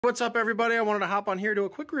What's up, everybody? I wanted to hop on here to a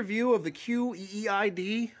quick review of the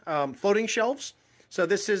QEEIG floating shelves. So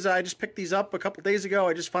this is, I just picked these up a couple days ago.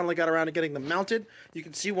 I just finally got around to getting them mounted. You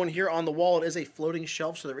can see one here on the wall. It is a floating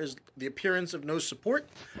shelf, so there is the appearance of no support.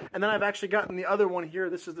 And then I've actually gotten the other one here.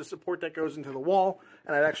 This is the support that goes into the wall.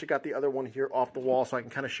 And I've actually got the other one here off the wall so I can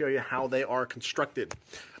kind of show you how they are constructed.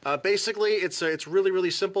 Basically, it's really, really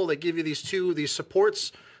simple. They give you these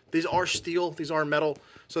supports. These are steel, these are metal,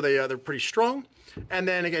 so they're pretty strong. And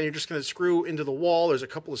then again, you're just going to screw into the wall. There's a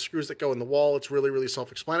couple of screws that go in the wall. It's really, really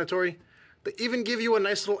self-explanatory. They even give you a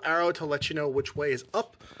nice little arrow to let you know which way is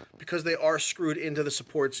up, because they are screwed into the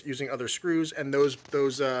supports using other screws, and those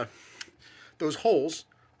holes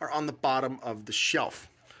are on the bottom of the shelf.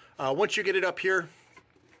 Once you get it up here,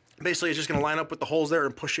 basically it's just going to line up with the holes there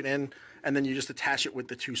and push it in, and then you just attach it with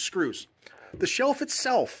the two screws. The shelf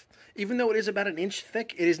itself, even though it is about 1 inch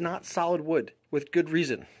thick, it is not solid wood, with good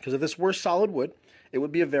reason. Because if this were solid wood, it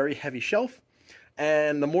would be a very heavy shelf,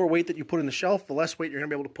 and the more weight that you put in the shelf, the less weight you're going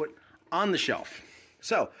to be able to put on the shelf.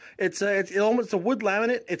 So it's almost a wood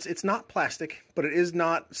laminate. It's not plastic, but it is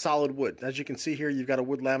not solid wood. As you can see here, you've got a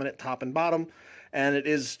wood laminate top and bottom, and it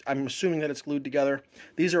is, I'm assuming that it's glued together.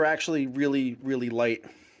 These are actually really, really light,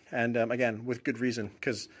 and again, with good reason,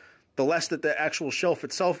 because the less that the actual shelf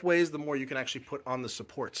itself weighs, the more you can actually put on the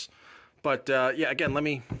supports. But yeah, again,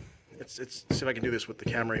 let's see if I can do this with the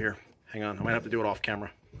camera here. Hang on, I might have to do it off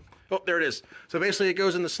camera. Oh, there it is. So basically it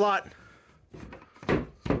goes in the slot,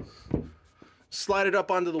 slide it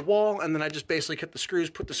up onto the wall, and then I just basically hit the screws,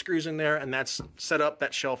 put the screws in there, and that's set up.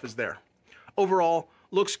 That shelf is there. Overall,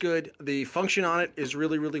 looks good. The function on it is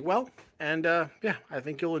really, really well, and yeah, I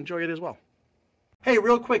think you'll enjoy it as well. Hey,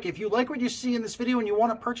 real quick, if you like what you see in this video and you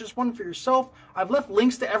want to purchase one for yourself, I've left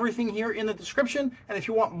links to everything here in the description. And if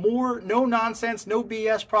you want more no-nonsense, no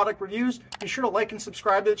BS product reviews, be sure to like and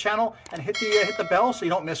subscribe to the channel and hit the bell so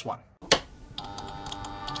you don't miss one.